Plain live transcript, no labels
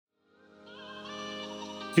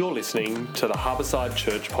You're listening to the Harbourside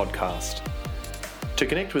Church podcast. To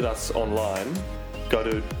connect with us online, go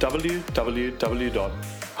to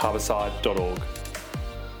www.harbourside.org.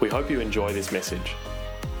 We hope you enjoy this message.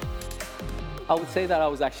 I would say that I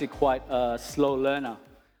was actually quite a slow learner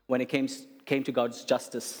when it came to God's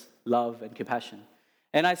justice, love, and compassion.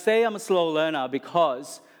 And I say I'm a slow learner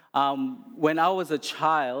because when I was a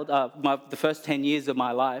child, the first 10 years of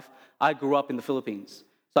my life, I grew up in the Philippines.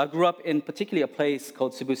 So I grew up in particularly a place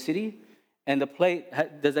called Cebu City. And the place,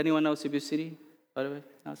 does anyone know Cebu City, by the way?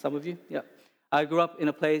 Some of you? Yeah. I grew up in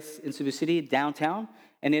a place in Cebu City, downtown,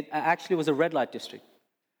 and it actually was a red light district.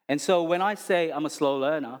 And so when I say I'm a slow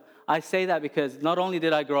learner, I say that because not only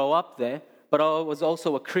did I grow up there, but I was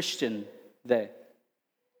also a Christian there.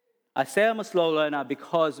 I say I'm a slow learner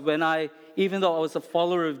because even though I was a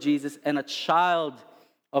follower of Jesus and a child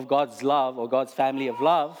of God's love or God's family of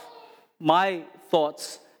love, my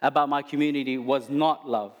thoughts about my community was not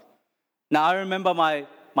love. Now, I remember my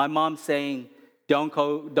mom saying, don't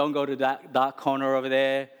go to that corner over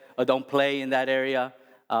there, or don't play in that area.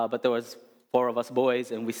 But there was 4 of us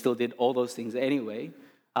boys, and we still did all those things anyway.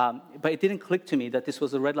 But it didn't click to me that this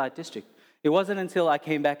was a red light district. It wasn't until I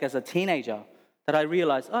came back as a teenager that I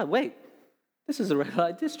realized, oh, wait, this is a red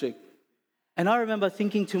light district. And I remember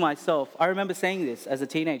thinking to myself, I remember saying this as a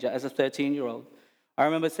teenager, as a 13-year-old. I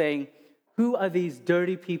remember saying, who are these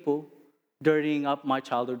dirty people dirtying up my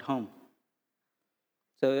childhood home?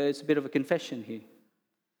 So it's a bit of a confession here.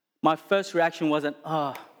 My first reaction wasn't,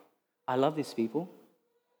 I love these people.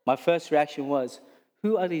 My first reaction was,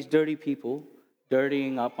 who are these dirty people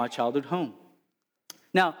dirtying up my childhood home?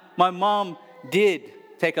 Now, my mom did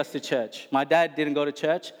take us to church. My dad didn't go to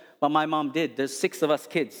church, but my mom did. There's 6 of us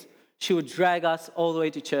kids. She would drag us all the way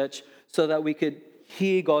to church so that we could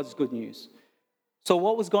hear God's good news. So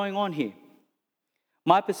what was going on here?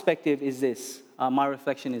 My perspective is this, my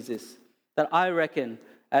reflection is this, that I reckon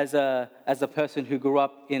as a person who grew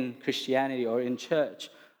up in Christianity or in church,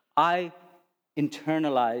 I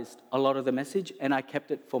internalized a lot of the message and I kept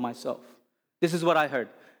it for myself. This is what I heard.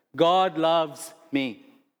 God loves me.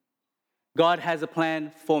 God has a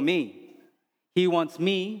plan for me. He wants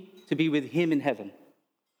me to be with Him in heaven.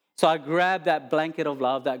 So I grabbed that blanket of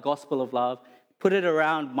love, that gospel of love, put it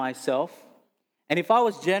around myself. And if I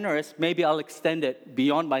was generous, maybe I'll extend it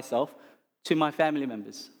beyond myself to my family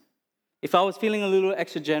members. If I was feeling a little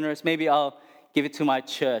extra generous, maybe I'll give it to my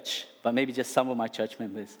church, but maybe just some of my church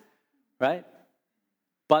members, right?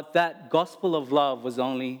 But that gospel of love was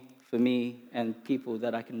only for me and people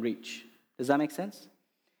that I can reach. Does that make sense?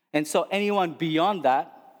 And so anyone beyond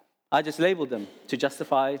that, I just labeled them to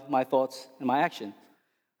justify my thoughts and my actions.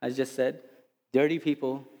 I just said, dirty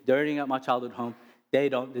people dirtying up my childhood home, they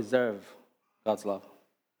don't deserve God's love.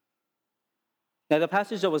 Now, the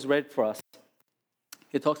passage that was read for us,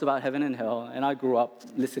 it talks about heaven and hell, and I grew up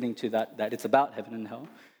listening to that it's about heaven and hell.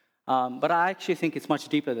 But I actually think it's much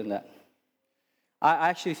deeper than that. I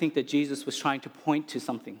actually think that Jesus was trying to point to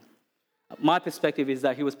something. My perspective is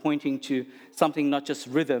that He was pointing to something, not just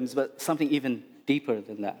rhythms, but something even deeper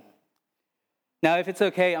than that. Now, if it's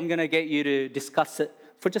okay, I'm going to get you to discuss it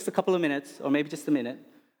for just a couple of minutes, or maybe just a minute,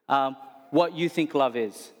 what you think love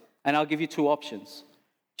is. And I'll give you 2 options.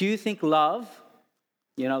 Do you think love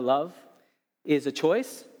is a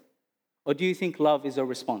choice? Or do you think love is a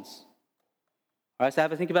response? All right, so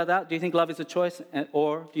have a think about that. Do you think love is a choice?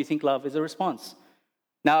 Or do you think love is a response?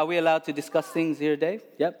 Now, are we allowed to discuss things here, Dave?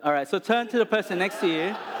 Yep. All right, so turn to the person next to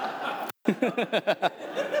you.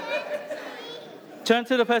 Turn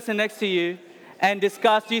to the person next to you and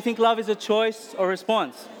discuss, do you think love is a choice or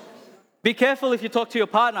response? Be careful if you talk to your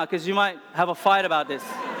partner, because you might have a fight about this.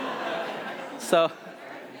 So,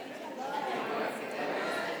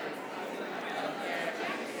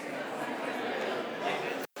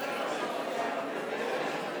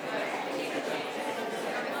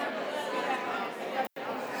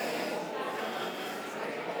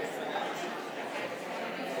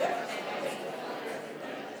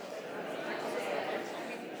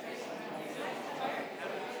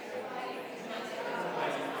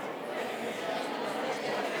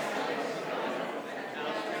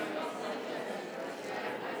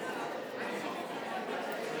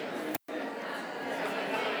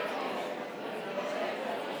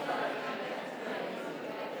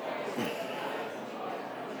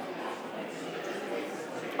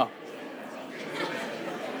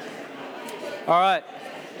 all right.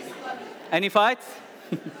 Any fights?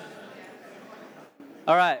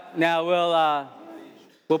 All right. Now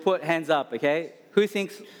we'll put hands up, okay? Who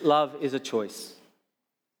thinks love is a choice?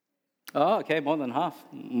 Oh, okay, more than half,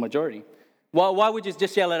 majority. Why would you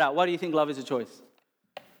just yell it out? Why do you think love is a choice?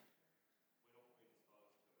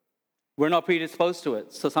 we're not predisposed to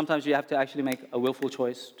it. So sometimes you have to actually make a willful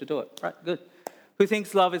choice to do it. Right, good. Who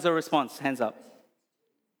thinks love is a response? Hands up.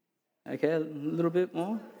 Okay, a little bit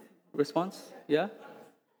more response. Yeah?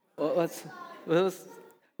 Well,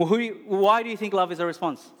 why do you think love is a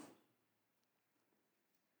response?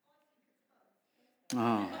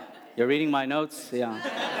 Oh, you're reading my notes?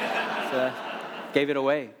 Yeah. So, gave it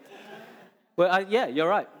away. Well, yeah, you're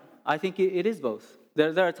right. I think it is both.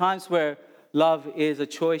 There are times where love is a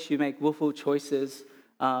choice. You make willful choices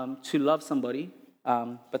to love somebody.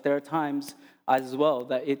 But there are times as well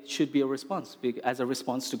that it should be a response. As a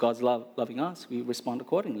response to God's love, loving us, we respond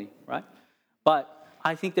accordingly, right? But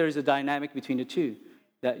I think there is a dynamic between the two,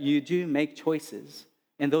 that you do make choices,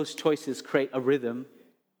 and those choices create a rhythm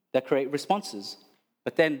that create responses.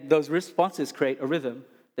 But then those responses create a rhythm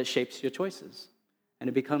that shapes your choices. And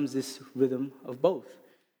it becomes this rhythm of both.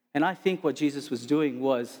 And I think what Jesus was doing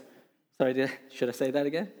was, should I say that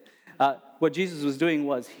again? What Jesus was doing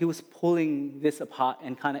was he was pulling this apart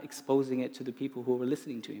and kind of exposing it to the people who were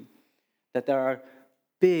listening to him. That there are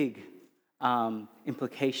big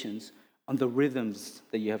implications on the rhythms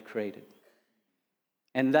that you have created.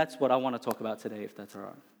 And that's what I want to talk about today, if that's all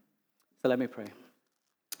right. So let me pray.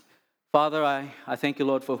 Father, I thank you,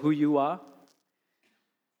 Lord, for who you are.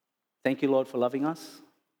 Thank you, Lord, for loving us.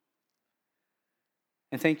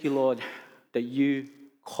 And thank you, Lord, that you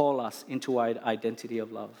call us into our identity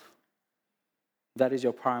of love. That is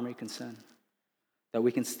your primary concern, that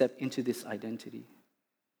we can step into this identity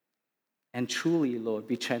and truly, Lord,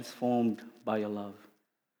 be transformed by your love,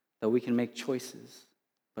 that we can make choices,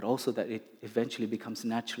 but also that it eventually becomes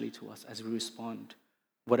naturally to us as we respond,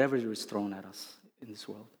 whatever is thrown at us in this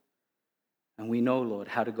world. And we know, Lord,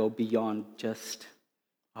 how to go beyond just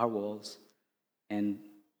our walls and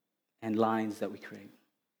lines that we create.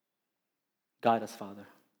 Guide us, Father.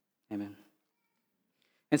 Amen.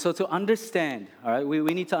 And so to understand, all right,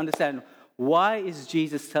 we need to understand, why is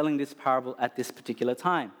Jesus telling this parable at this particular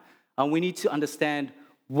time? And we need to understand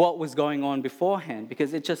what was going on beforehand,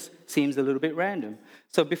 because it just seems a little bit random.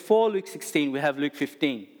 So before Luke 16, we have Luke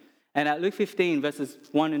 15. And at Luke 15, verses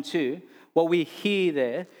 1 and 2, what we hear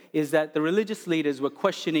there is that the religious leaders were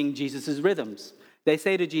questioning Jesus' rhythms. They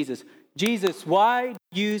say to Jesus, Jesus, why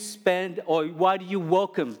do you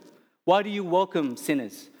welcome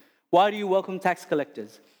sinners? Why do you welcome tax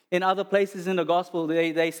collectors? In other places in the gospel,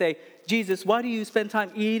 they say, Jesus, why do you spend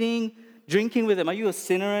time eating, drinking with them? Are you a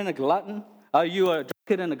sinner and a glutton? Are you a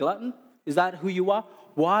drunkard and a glutton? Is that who you are?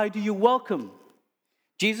 Why do you welcome?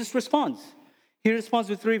 Jesus responds. He responds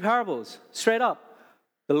with 3 parables, straight up.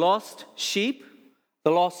 The lost sheep,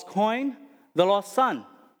 the lost coin, the lost son.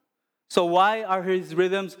 So why are his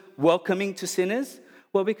rhythms welcoming to sinners?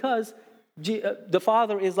 Well, because the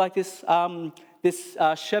Father is like this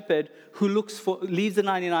shepherd who leaves the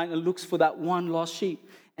 99 and looks for that one lost sheep,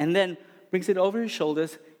 and then brings it over his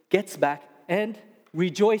shoulders, gets back, and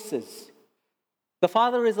rejoices. The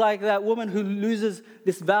Father is like that woman who loses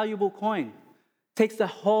this valuable coin, takes the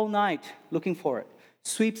whole night looking for it,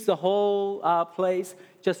 sweeps the whole place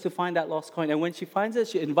just to find that lost coin. And when she finds it,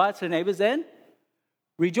 she invites her neighbors and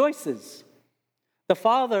rejoices. The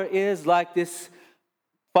Father is like this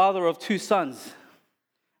father of 2 sons.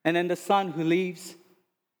 And then the son who leaves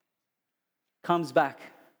comes back.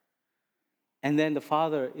 And then the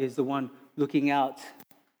father is the one looking out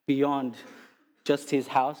beyond just his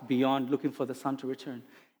house, beyond looking for the son to return.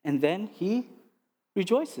 And then he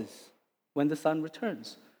rejoices when the son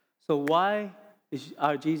returns. So why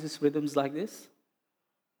are Jesus' rhythms like this?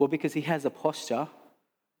 Well, because he has a posture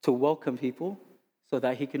to welcome people so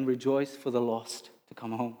that he can rejoice for the lost to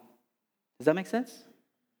come home. Does that make sense?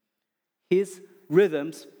 His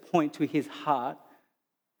rhythms point to his heart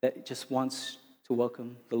that just wants to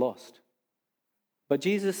welcome the lost. But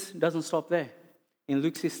Jesus doesn't stop there. In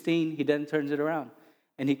Luke 16, he then turns it around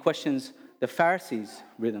and he questions the Pharisees'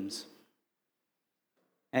 rhythms.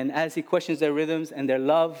 And as he questions their rhythms and their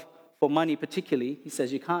love for money particularly, he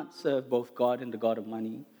says, you can't serve both God and the God of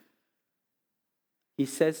money. He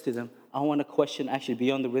says to them, I want to question, actually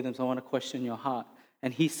beyond the rhythms, I want to question your heart.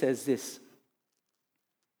 And he says this,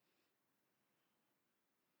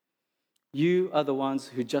 you are the ones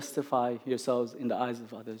who justify yourselves in the eyes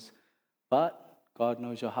of others, but God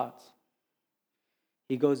knows your hearts.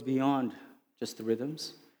 He goes beyond just the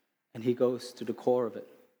rhythms, and he goes to the core of it,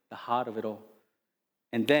 the heart of it all.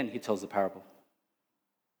 And then he tells the parable.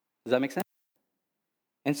 Does that make sense?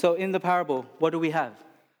 And so in the parable, what do we have?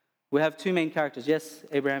 We have 2 main characters. Yes,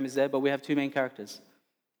 Abraham is there, but we have 2 main characters.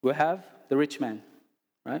 We have the rich man,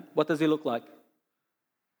 right? What does he look like?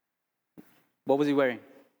 What was he wearing?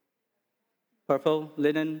 Purple,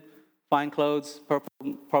 linen, fine clothes.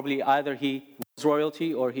 Probably either he was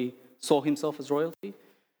royalty or he saw himself as royalty.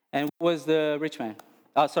 And what was the rich man?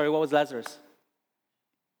 What was Lazarus?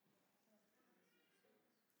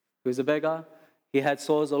 He was a beggar. He had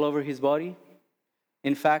sores all over his body.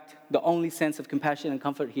 In fact, the only sense of compassion and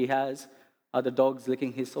comfort he has are the dogs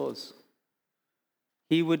licking his sores.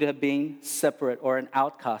 He would have been separate or an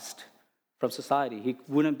outcast from society. He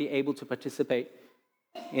wouldn't be able to participate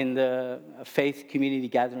in the faith community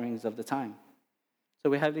gatherings of the time. So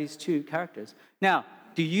we have these two characters. Now,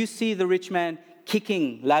 do you see the rich man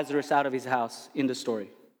kicking Lazarus out of his house in the story?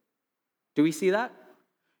 Do we see that?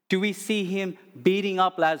 Do we see him beating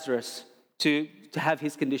up Lazarus to have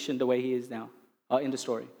his condition the way he is now in the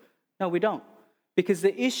story? No, we don't. Because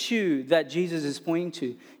the issue that Jesus is pointing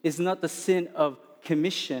to is not the sin of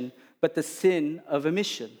commission, but the sin of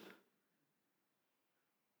omission,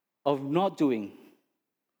 of not doing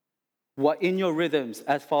what in your rhythms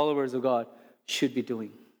as followers of God should be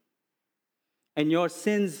doing. And your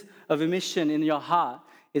sins of omission in your heart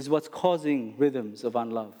is what's causing rhythms of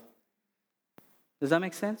unlove. Does that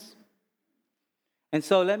make sense? And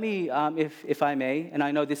so let me, if I may, and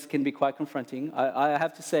I know this can be quite confronting, I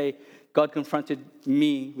have to say God confronted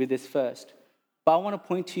me with this first. But I want to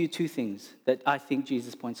point to you two things that I think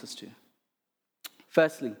Jesus points us to.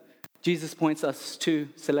 Firstly, Jesus points us to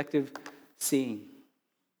selective seeing.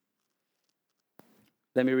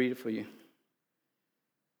 Let me read it for you.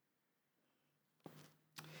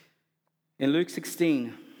 In Luke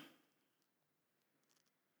 16,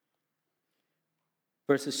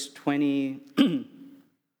 verses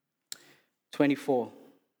 24,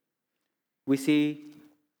 we see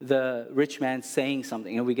the rich man saying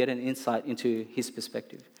something, and we get an insight into his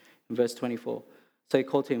perspective. In verse 24, so he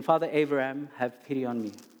called to him, Father Abraham, have pity on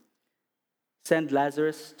me. Send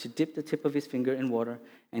Lazarus to dip the tip of his finger in water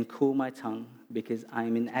and cool my tongue, because I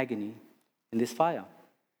am in agony in this fire.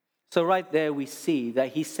 So right there we see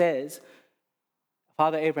that he says,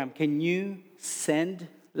 Father Abraham, can you send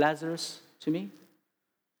Lazarus to me?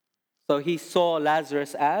 So he saw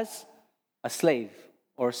Lazarus as a slave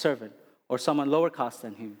or a servant or someone lower caste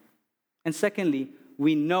than him. And secondly,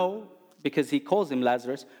 we know, because he calls him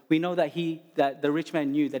Lazarus, we know that the rich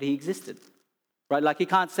man knew that he existed. Right? Like he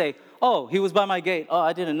can't say, oh, he was by my gate. Oh,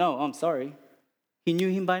 I didn't know. I'm sorry. He knew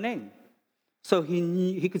him by name. So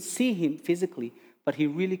he could see him physically, but he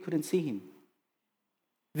really couldn't see him.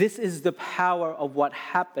 This is the power of what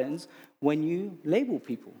happens when you label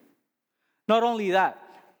people. Not only that,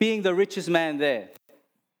 being the richest man there.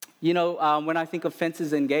 You know, when I think of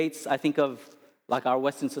fences and gates, I think of like our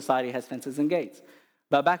Western society has fences and gates.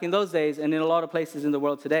 But back in those days, and in a lot of places in the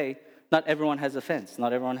world today, not everyone has a fence.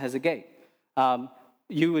 Not everyone has a gate.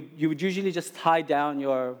 You would usually just tie down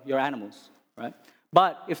your animals, right?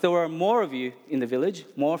 But if there were more of you in the village,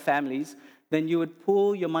 more families, then you would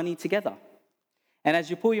pool your money together. And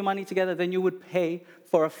as you pull your money together, then you would pay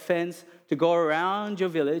for a fence to go around your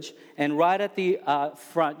village, and right at the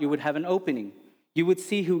front, you would have an opening. You would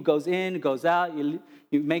see who goes in, goes out. You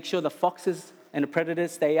make sure the foxes and the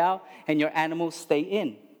predators stay out, and your animals stay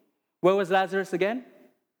in. Where was Lazarus again?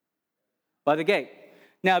 By the gate.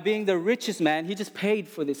 Now, being the richest man, he just paid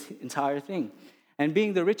for this entire thing. And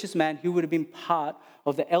being the richest man, he would have been part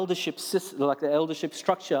of the eldership system, like the eldership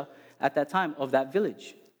structure at that time of that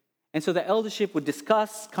village. And so the eldership would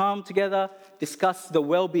come together, discuss the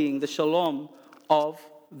well-being, the shalom of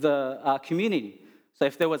the community. So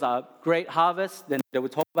if there was a great harvest, then they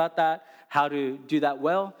would talk about that, how to do that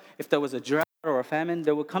well. If there was a drought or a famine,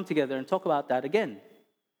 they would come together and talk about that again.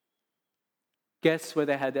 Guess where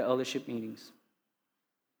they had their eldership meetings?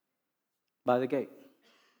 By the gate.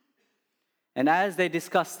 And as they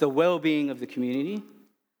discussed the well-being of the community,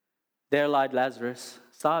 there lied Lazarus,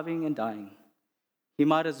 starving and dying. He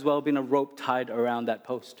might as well have been a rope tied around that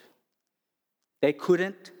post. They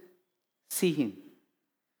couldn't see him.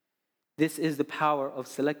 This is the power of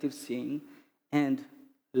selective seeing and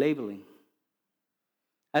labeling.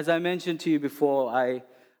 As I mentioned to you before,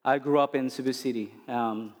 I grew up in Cebu City.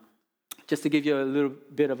 Just to give you a little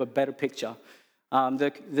bit of a better picture,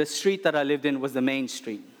 the street that I lived in was the main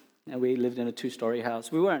street, and we lived in a 2-story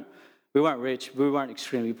house. We weren't rich. We weren't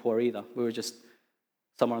extremely poor either. We were just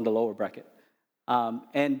somewhere in the lower bracket.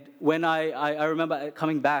 And when I remember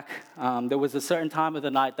coming back, there was a certain time of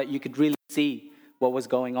the night that you could really see what was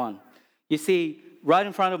going on. You see, right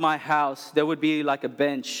in front of my house, there would be like a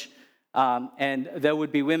bench, and there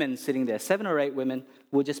would be women sitting there. 7 or 8 women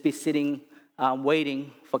would just be sitting,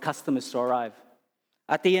 waiting for customers to arrive.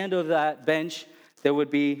 At the end of that bench, there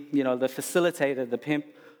would be, the facilitator, the pimp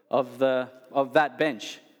of that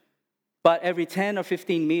bench. But every 10 or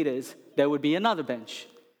 15 meters, there would be another bench.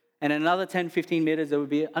 And another 10, 15 meters, there would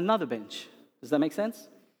be another bench. Does that make sense?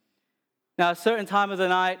 Now, a certain time of the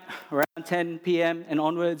night, around 10 p.m. and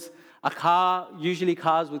onwards, usually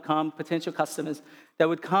cars would come, potential customers, that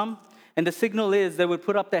would come, and the signal is they would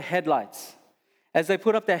put up their headlights. As they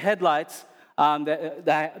put up their headlights,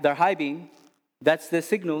 their high beam, that's their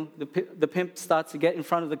signal. The pimp starts to get in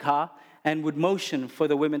front of the car and would motion for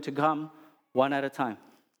the women to come one at a time.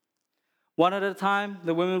 One at a time,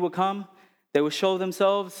 the women would come, they would show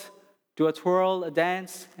themselves, do a twirl, a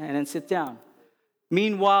dance, and then sit down.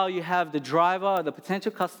 Meanwhile, you have the driver, the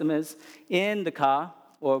potential customers in the car,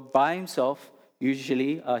 or by himself,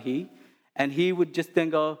 usually he, and he would just then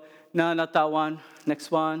go, no, not that one,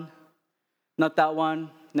 next one, not that one,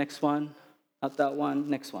 next one, not that one,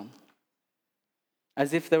 next one.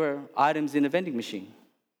 As if there were items in a vending machine.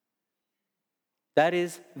 That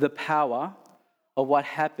is the power of what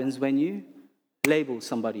happens when you label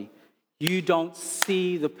somebody. You don't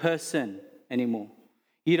see the person anymore.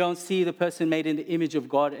 You don't see the person made in the image of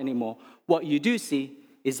God anymore. What you do see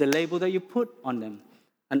is the label that you put on them,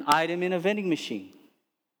 an item in a vending machine.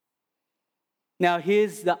 Now,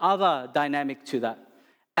 here's the other dynamic to that.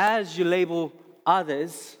 As you label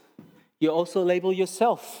others, you also label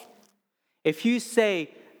yourself. If you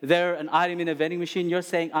say they're an item in a vending machine, you're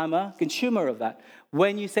saying I'm a consumer of that.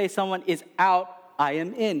 When you say someone is out, I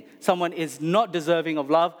am in. Someone is not deserving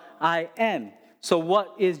of love, I am. So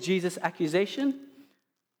what is Jesus' accusation?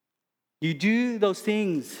 You do those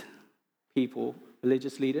things, people,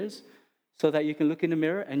 religious leaders, so that you can look in the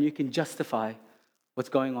mirror and you can justify what's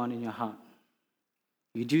going on in your heart.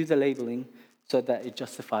 You do the labeling so that it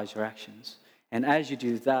justifies your actions. And as you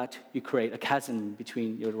do that, you create a chasm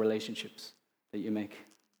between your relationships that you make.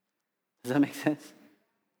 Does that make sense?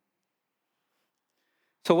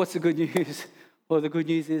 So what's the good news? Well, the good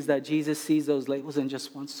news is that Jesus sees those labels and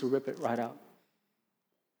just wants to rip it right out.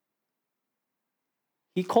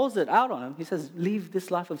 He calls it out on him. He says, leave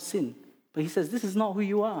this life of sin. But he says, this is not who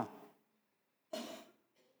you are.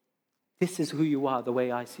 This is who you are, the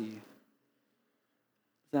way I see you.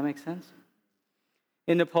 Does that make sense?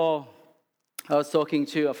 In Nepal, I was talking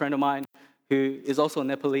to a friend of mine who is also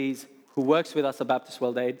Nepalese, who works with us at Baptist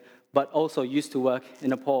World Aid, but also used to work in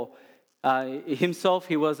Nepal. Himself,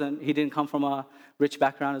 he didn't come from a rich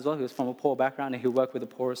background as well. He was from a poor background, and he worked with the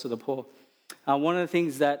poorest of the poor. One of the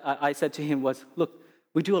things that I said to him was, look,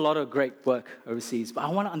 we do a lot of great work overseas, but I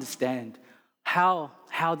want to understand how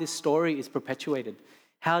this story is perpetuated,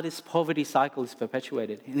 how this poverty cycle is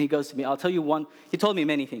perpetuated. And he goes to me, I'll tell you one, he told me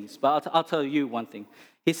many things, but I'll tell you one thing.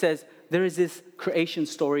 He says, there is this creation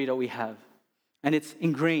story that we have, and it's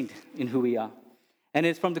ingrained in who we are. And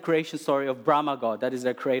it's from the creation story of Brahma God, that is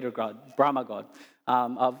their creator God, Brahma God.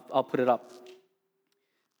 I'll put it up.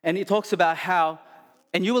 And it talks about how,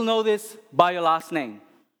 and you will know this by your last name,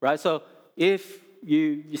 right? So if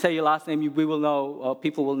you say your last name, we will know, or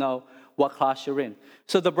people will know what class you're in.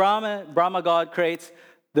 So the Brahma God creates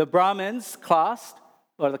the Brahmins class,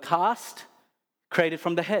 or the caste, created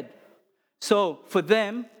from the head. So for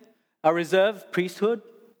them, a reserved priesthood,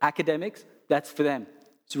 academics, that's for them.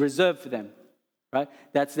 It's reserved for them, right?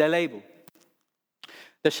 That's their label.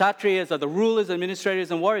 The Kshatriyas are the rulers,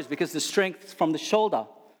 administrators, and warriors because the strength is from the shoulder.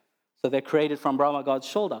 So they're created from Brahma God's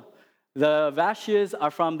shoulder. The Vaishyas are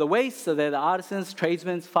from the waist, so they're the artisans,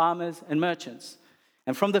 tradesmen, farmers, and merchants.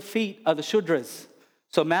 And from the feet are the Shudras.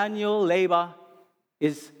 So manual labor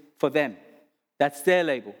is for them. That's their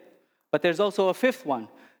label. But there's also a fifth one,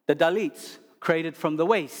 the Dalits, created from the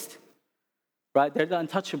waist. Right? They're the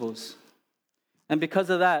untouchables. And because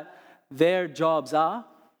of that, their jobs are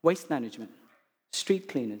waste management, street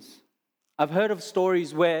cleaners. I've heard of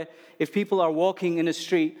stories where if people are walking in the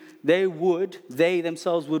street, they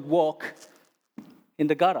themselves would walk in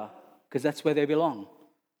the gutter because that's where they belong.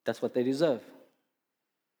 That's what they deserve.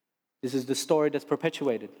 This is the story that's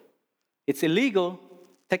perpetuated. It's illegal,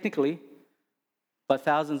 technically, but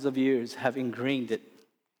thousands of years have ingrained it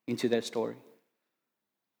into their story.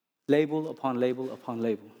 Label upon label upon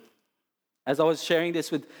label. As I was sharing this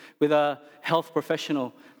with a health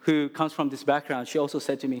professional who comes from this background, she also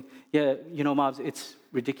said to me, yeah, Mavs, it's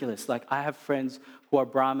ridiculous. Like, I have friends who are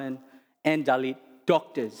Brahmin and Dalit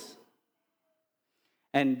doctors.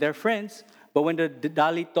 And they're friends, but when the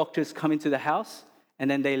Dalit doctors come into the house and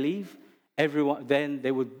then they leave, then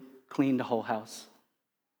they would clean the whole house.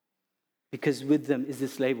 Because with them is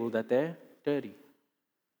this label that they're dirty.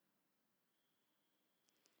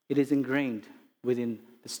 It is ingrained within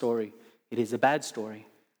the story. It is a bad story,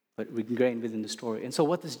 but ingrained within the story. And so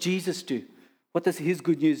what does Jesus do? What does his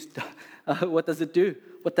good news do? What does it do?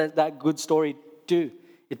 What does that good story do?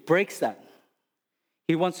 It breaks that.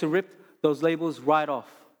 He wants to rip those labels right off.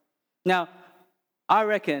 Now, I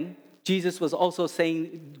reckon Jesus was also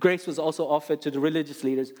saying, grace was also offered to the religious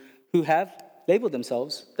leaders who have labeled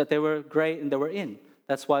themselves that they were great and they were in.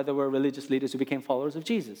 That's why there were religious leaders who became followers of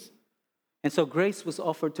Jesus. And so grace was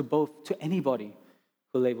offered to both, to anybody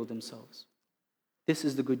who labeled themselves. This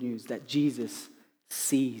is the good news, that Jesus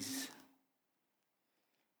sees.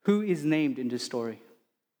 Who is named in this story?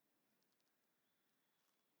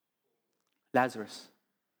 Lazarus.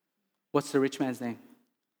 What's the rich man's name?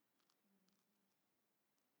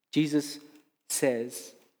 Jesus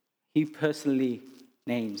says, he personally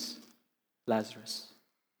names Lazarus.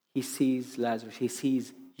 He sees Lazarus. He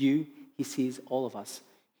sees you. He sees all of us.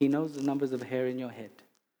 He knows the numbers of hair in your head.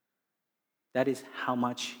 That is how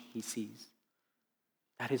much he sees.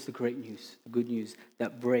 That is the great news, the good news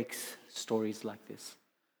that breaks stories like this.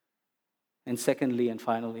 And secondly and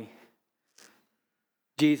finally,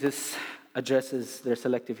 Jesus addresses their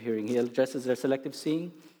selective hearing. He addresses their selective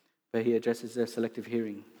seeing, but he addresses their selective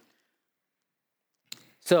hearing.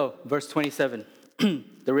 So, verse 27,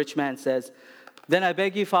 the rich man says, "Then I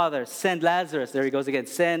beg you, Father, send Lazarus," there he goes again,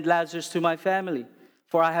 "send Lazarus to my family,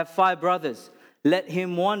 for I have 5 brothers. Let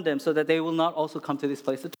him warn them so that they will not also come to this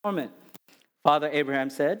place of torment." Father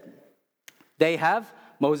Abraham said, "They have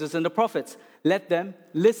Moses and the prophets. Let them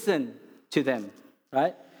listen to them."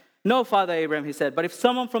 Right? "No, Father Abraham," he said, "but if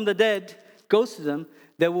someone from the dead goes to them,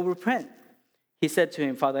 they will repent." He said to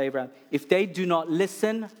him, Father Abraham, "If they do not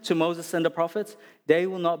listen to Moses and the prophets, they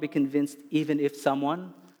will not be convinced even if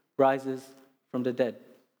someone rises from the dead,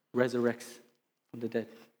 resurrects from the dead."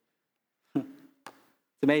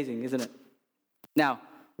 It's amazing, isn't it? Now,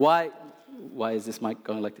 why is this mic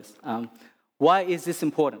going like this? Why is this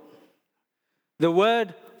important? The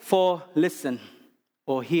word for listen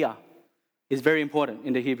or hear is very important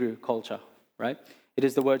in the Hebrew culture, right? It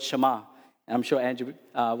is the word Shema. I'm sure Andrew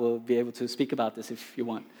will be able to speak about this if you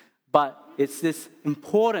want. But it's this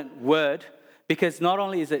important word because not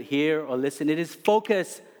only is it hear or listen, it is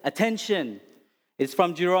focus, attention. It's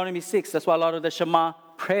from Deuteronomy 6. That's why a lot of the Shema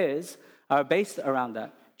prayers are based around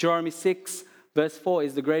that. Deuteronomy 6, verse 4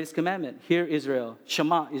 is the greatest commandment. Hear Israel,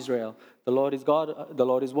 Shema Israel. The Lord is God, the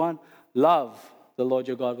Lord is one. Love the Lord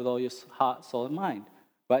your God with all your heart, soul, and mind.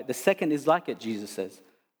 Right? The second is like it, Jesus says.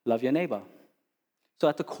 Love your neighbor. So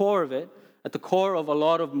at the core of it, at the core of a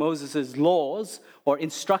lot of Moses' laws, or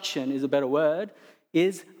instruction is a better word,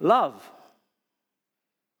 is love.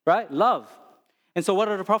 Right? Love. And so what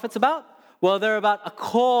are the prophets about? Well, they're about a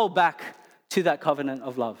call back to that covenant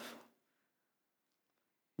of love.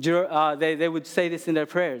 They would say this in their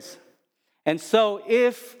prayers. And so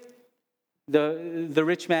if the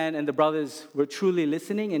rich man and the brothers were truly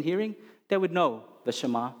listening and hearing, they would know the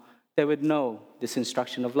Shema. They would know this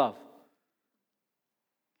instruction of love.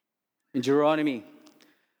 In Deuteronomy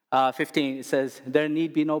 15, it says, "There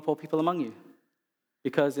need be no poor people among you,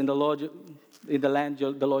 because in the land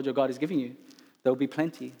the Lord your God is giving you, there will be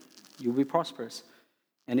plenty. You will be prosperous.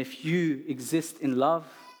 And if you exist in love,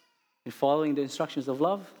 in following the instructions of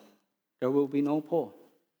love, there will be no poor."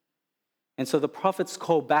 And so the prophets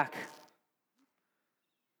call back.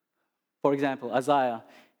 For example, Isaiah,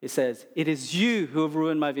 it says, "It is you who have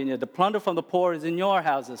ruined my vineyard. The plunder from the poor is in your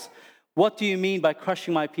houses. What do you mean by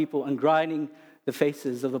crushing my people and grinding the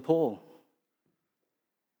faces of the poor?"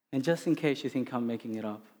 And just in case you think I'm making it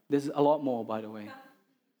up, there's a lot more, by the way.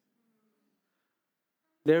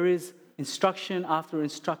 There is instruction after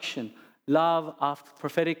instruction, love after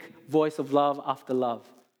prophetic voice of love after love.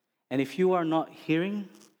 And if you are not hearing,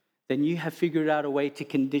 then you have figured out a way to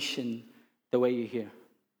condition the way you hear.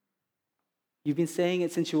 You've been saying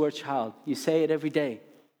it since you were a child. You say it every day.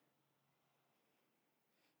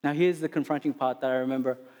 Now here's the confronting part that I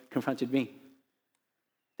remember confronted me.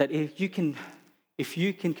 That if you can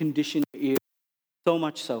condition your ear so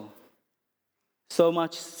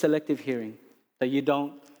much selective hearing, that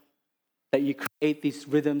you create these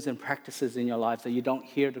rhythms and practices in your life, that you don't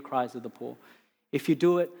hear the cries of the poor. If you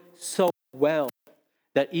do it so well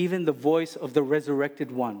that even the voice of the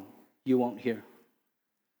resurrected one you won't hear.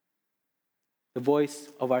 The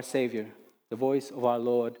voice of our Savior, the voice of our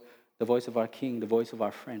Lord, the voice of our King, the voice of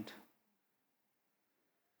our friend.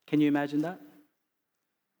 Can you imagine that?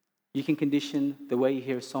 You can condition the way you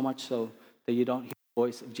hear so much so that you don't hear the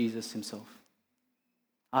voice of Jesus himself.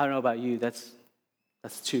 I don't know about you, that's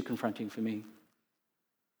too confronting for me.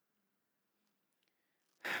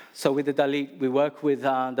 So with the Dalit, we work with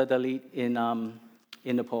the Dalit in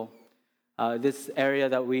Nepal. This area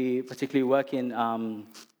that we particularly work in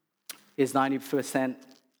is 90%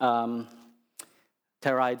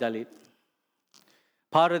 Terai Dalit.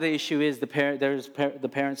 Part of the issue is the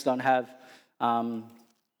parents don't have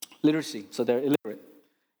literacy, so they're illiterate.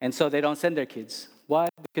 And so they don't send their kids. Why?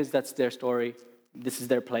 Because that's their story. This is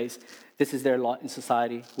their place. This is their lot in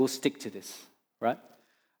society. We'll stick to this, right?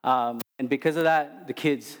 And because of that, the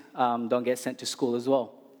kids don't get sent to school as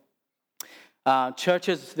well.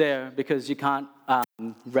 Churches there, because you can't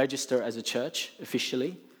register as a church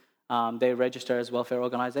officially. They register as welfare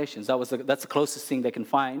organizations. That's the closest thing they can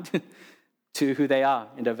find to who they are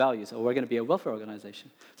in their values. We're going to be a welfare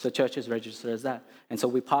organization. So churches register as that. And so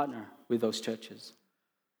we partner with those churches.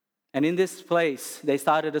 And in this place, they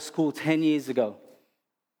started a school 10 years ago.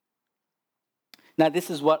 Now, this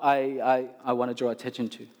is what I want to draw attention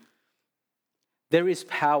to. There is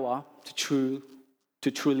power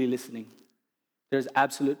to truly listening. There's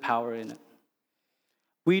absolute power in it.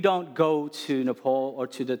 We don't go to Nepal or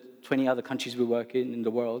to the 20 other countries we work in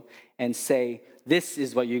the world and say, this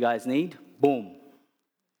is what you guys need, boom.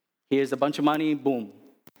 Here's a bunch of money, boom.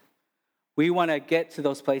 We want to get to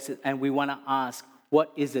those places and we want to ask,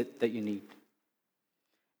 what is it that you need?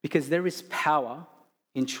 Because there is power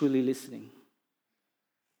in truly listening.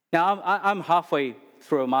 Now, I'm halfway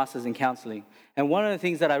through a master's in counseling. And one of the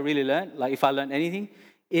things that I really learned, like if I learned anything,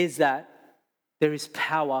 is that there is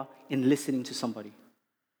power in listening to somebody.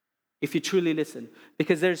 If you truly listen.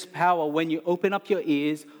 Because there's power when you open up your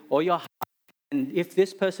ears or your heart. And if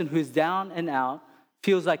this person who's down and out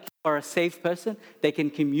feels like you are a safe person, they can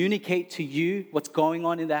communicate to you what's going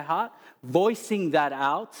on in their heart. Voicing that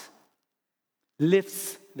out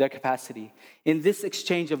lifts their capacity. In this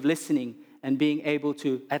exchange of listening and being able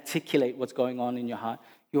to articulate what's going on in your heart,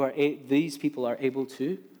 these people are able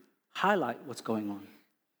to highlight what's going on.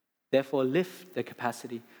 Therefore, lift the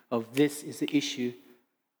capacity of this is the issue,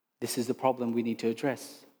 this is the problem we need to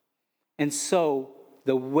address. And so,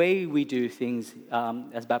 the way we do things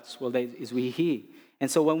as Baptist World Days is we hear. And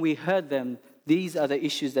so when we heard them, these are the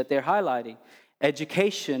issues that they're highlighting.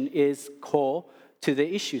 Education is core to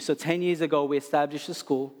the issue. So 10 years ago, we established a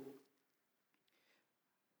school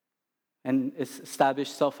and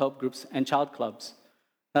established self-help groups and child clubs.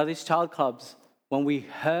 Now, these child clubs, when we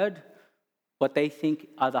heard what they think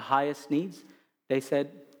are the highest needs, they said,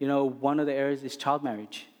 one of the areas is child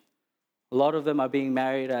marriage. A lot of them are being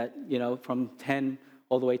married at, from 10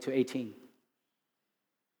 all the way to 18.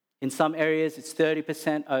 In some areas, it's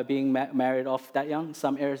 30% are being married off that young.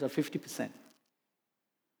 Some areas are 50%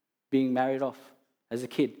 being married off as a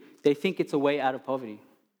kid. They think it's a way out of poverty.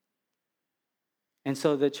 And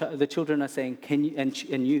so the children are saying,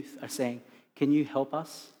 and youth are saying, can you help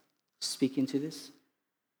us speak into this?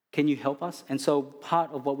 Can you help us? And so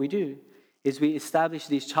part of what we do is we establish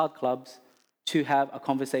these child clubs to have a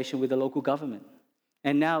conversation with the local government.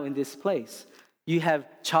 And now in this place, you have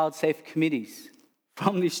child-safe committees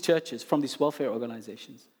from these churches, from these welfare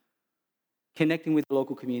organizations, connecting with the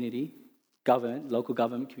local community, local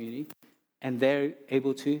government community, and they're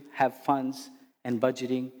able to have funds and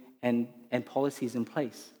budgeting and policies in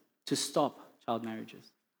place to stop child marriages.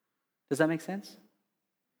 Does that make sense?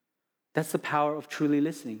 That's the power of truly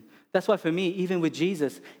listening. That's why for me, even with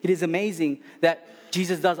Jesus, it is amazing that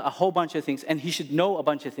Jesus does a whole bunch of things, and he should know a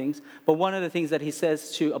bunch of things, but one of the things that he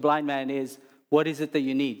says to a blind man is, what is it that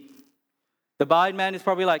you need? The blind man is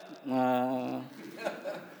probably like,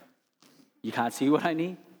 you can't see what I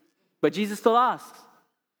need? But Jesus still asks.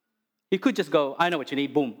 He could just go, I know what you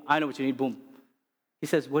need, boom. I know what you need, boom. He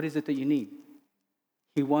says, what is it that you need?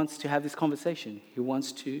 He wants to have this conversation. He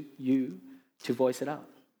wants you to voice it out.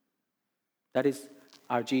 That is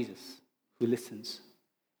our Jesus who listens.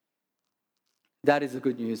 That is the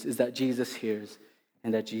good news, is that Jesus hears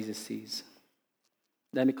and that Jesus sees.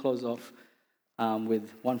 Let me close off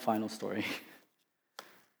with one final story.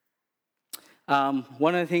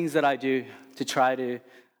 One of the things that I do to try to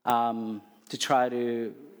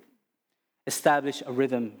establish a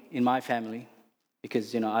rhythm in my family,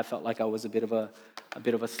 because I felt like I was a bit of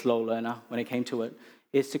a slow learner when it came to it,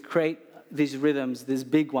 is to create these rhythms, these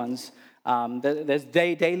big ones. There's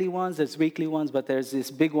daily ones, there's weekly ones, but there's these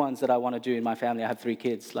big ones that I want to do in my family. I have 3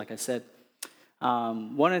 kids, like I said.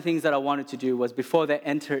 One of the things that I wanted to do was before they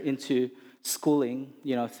enter into schooling,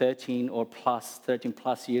 13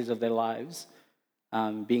 plus years of their lives,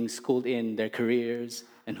 being schooled in their careers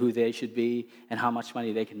and who they should be and how much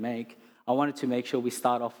money they can make, I wanted to make sure we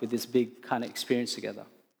start off with this big kind of experience together,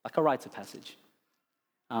 like a rite of passage.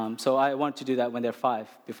 So I wanted to do that when they're 5,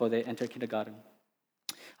 before they enter kindergarten.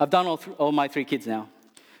 I've done all my 3 kids now,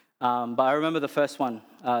 but I remember the first one,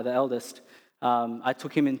 the eldest. I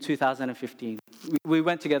took him in 2015. We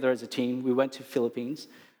went together as a team. We went to Philippines.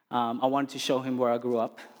 I wanted to show him where I grew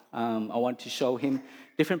up. I wanted to show him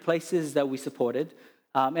different places that we supported.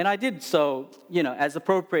 And I did so, as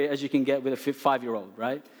appropriate as you can get with a 5-year-old,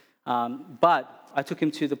 right? But I took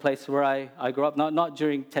him to the place where I grew up, not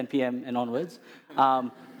during 10 p.m. and onwards,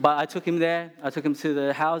 but I took him there. I took him to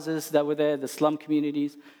the houses that were there, the slum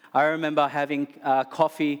communities. I remember having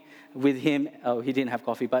coffee with him. Oh, he didn't have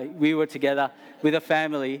coffee, but we were together with a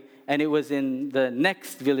family, and it was in the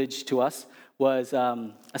next village to us was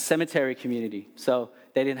a cemetery community. So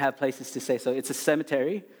they didn't have places to stay. So it's a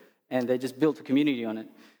cemetery, and they just built a community on it.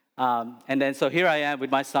 And then so here I am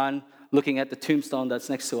with my son looking at the tombstone that's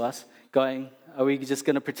next to us, going, are we just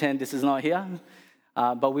going to pretend this is not here?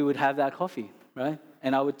 But we would have that coffee, right?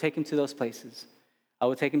 And I would take him to those places. I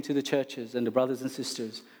would take him to the churches and the brothers and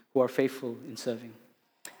sisters who are faithful in serving.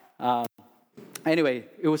 Anyway,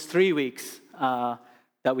 it was 3 weeks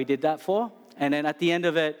that we did that for. And then at the end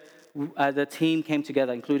of it, the team came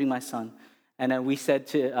together, including my son. And then we said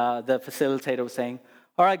to the facilitator was saying,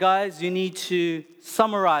 all right, guys, you need to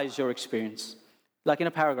summarize your experience, like in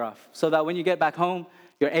a paragraph, so that when you get back home,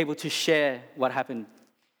 you're able to share what happened.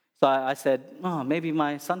 So I said, oh, maybe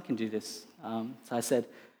my son can do this. So I said,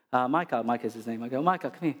 Micah is his name. I go,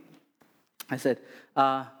 Micah, come here. I said,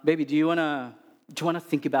 baby, do you want to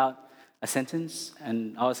think about a sentence?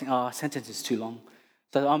 And I was thinking, a sentence is too long.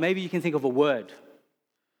 So maybe you can think of a word,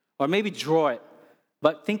 or maybe draw it.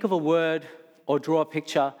 But think of a word or draw a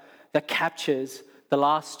picture that captures the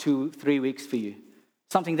last 2-3 weeks for you.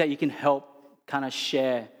 Something that you can help kind of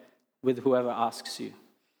share with whoever asks you.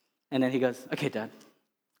 And then he goes, okay, Dad.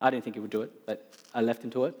 I didn't think he would do it, but I left him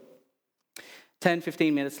to it. 10,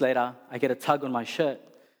 15 minutes later, I get a tug on my shirt.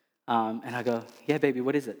 And I go, yeah, baby,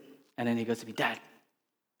 what is it? And then he goes to me, Dad,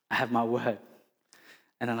 I have my word.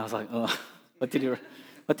 And then I was like, oh, what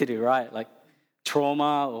did he write? Like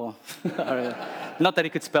trauma or, I don't know. Not that he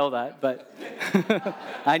could spell that, but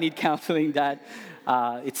I need counseling, Dad.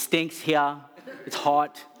 It stinks here. It's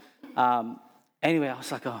hot. Anyway, I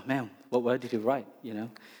was like, oh man, what word did he write? You know,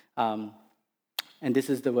 and this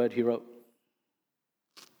is the word he wrote.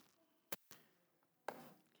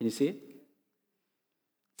 Can you see it?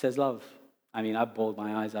 It says love. I mean, I bawled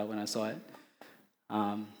my eyes out when I saw it.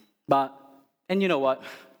 And you know what?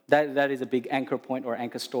 That is a big anchor point or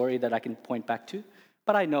anchor story that I can point back to.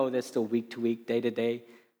 But I know there's still week to week, day to day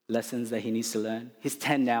lessons that he needs to learn. He's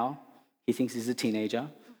 10 now. He thinks he's a teenager.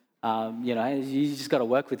 You know, you just got to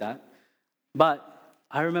work with that. But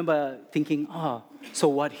I remember thinking, so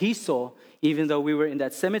what he saw, even though we were in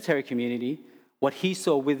that cemetery community, what he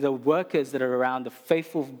saw with the workers that are around, the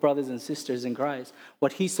faithful brothers and sisters in Christ,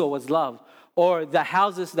 what he saw was love. Or the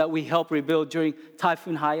houses that we helped rebuild during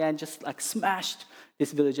Typhoon Haiyan just like smashed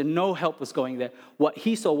this village and no help was going there. What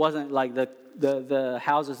he saw wasn't like the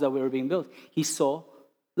houses that were being built. He saw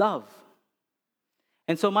love.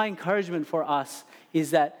 And so my encouragement for us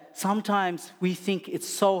is that sometimes we think it's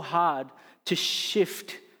so hard to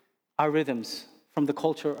shift our rhythms from the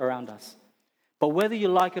culture around us. But whether you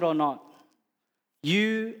like it or not,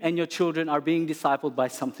 you and your children are being discipled by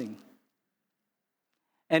something.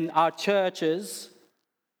 And our churches,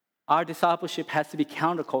 our discipleship has to be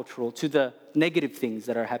countercultural to the negative things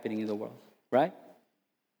that are happening in the world, right?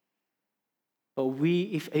 But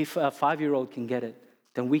if a 5-year-old can get it,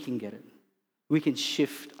 then we can get it. We can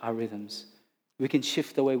shift our rhythms. We can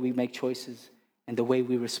shift the way we make choices and the way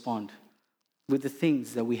we respond with the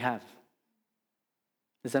things that we have.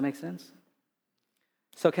 Does that make sense?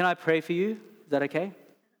 So can I pray for you? Is that okay?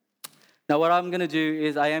 Now what I'm going to do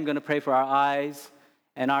is I am going to pray for our eyes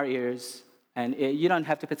and our ears. And you don't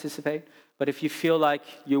have to participate, but if you feel like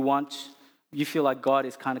you feel like God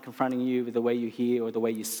is kind of confronting you with the way you hear or the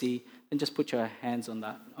way you see, then just put your hands on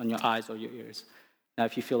that, on your eyes or your ears. Now,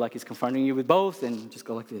 if you feel like he's confronting you with both, then just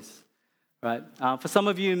go like this, right? For some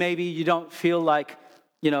of you, maybe you don't feel like,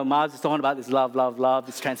 you know, Mars is talking about this love,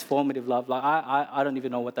 this transformative love. Like I don't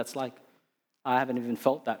even know what that's like. I haven't even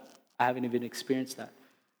felt that. I haven't even experienced that.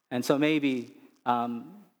 And so maybe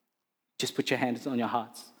just put your hands on your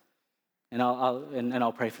hearts, and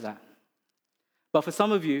I'll pray for that. But for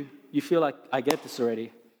some of you, you feel like, I get this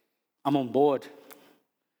already. I'm on board.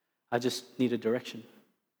 I just need a direction.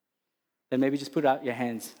 Then maybe just put out your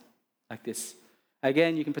hands like this.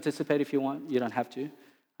 Again, you can participate if you want. You don't have to.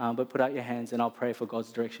 But put out your hands, and I'll pray for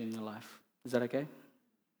God's direction in your life. Is that okay?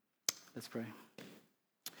 Let's pray.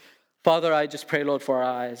 Father, I just pray, Lord, for our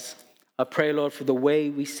eyes. I pray, Lord, for the way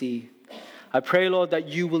we see. I pray, Lord, that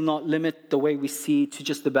you will not limit the way we see to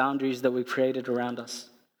just the boundaries that we've created around us.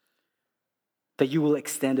 That you will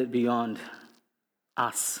extend it beyond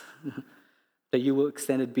us. That you will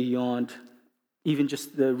extend it beyond even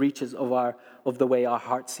just the reaches of the way our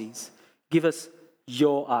heart sees. Give us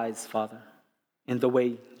your eyes, Father, in the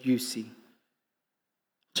way you see.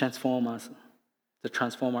 Transform us. To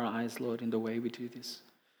transform our eyes, Lord, in the way we do this.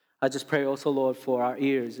 I just pray also, Lord, for our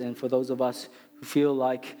ears and for those of us who feel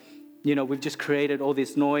like, we've just created all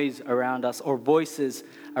this noise around us or voices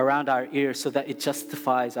around our ears so that it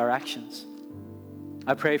justifies our actions.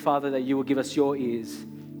 I pray, Father, that you will give us your ears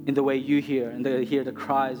in the way you hear and they hear the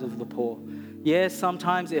cries of the poor. Yes,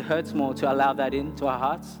 sometimes it hurts more to allow that into our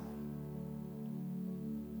hearts.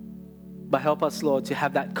 But help us, Lord, to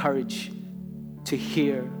have that courage to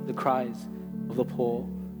hear the cries of the poor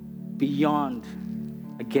beyond,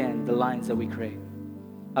 again, the lines that we create.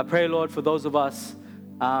 I pray, Lord, for those of us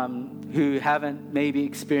who haven't maybe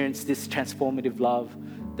experienced this transformative love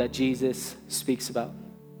that Jesus speaks about,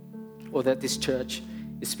 or that this church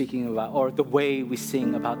is speaking about, or the way we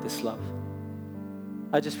sing about this love.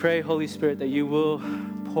 I just pray, Holy Spirit, that you will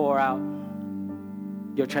pour out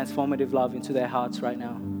your transformative love into their hearts right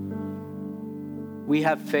now. We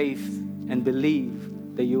have faith and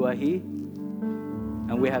believe that you are here.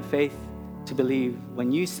 And we have faith to believe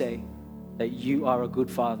when you say that you are a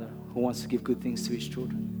good father who wants to give good things to his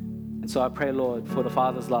children. And so I pray, Lord, for the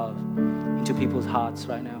Father's love into people's hearts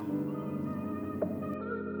right now.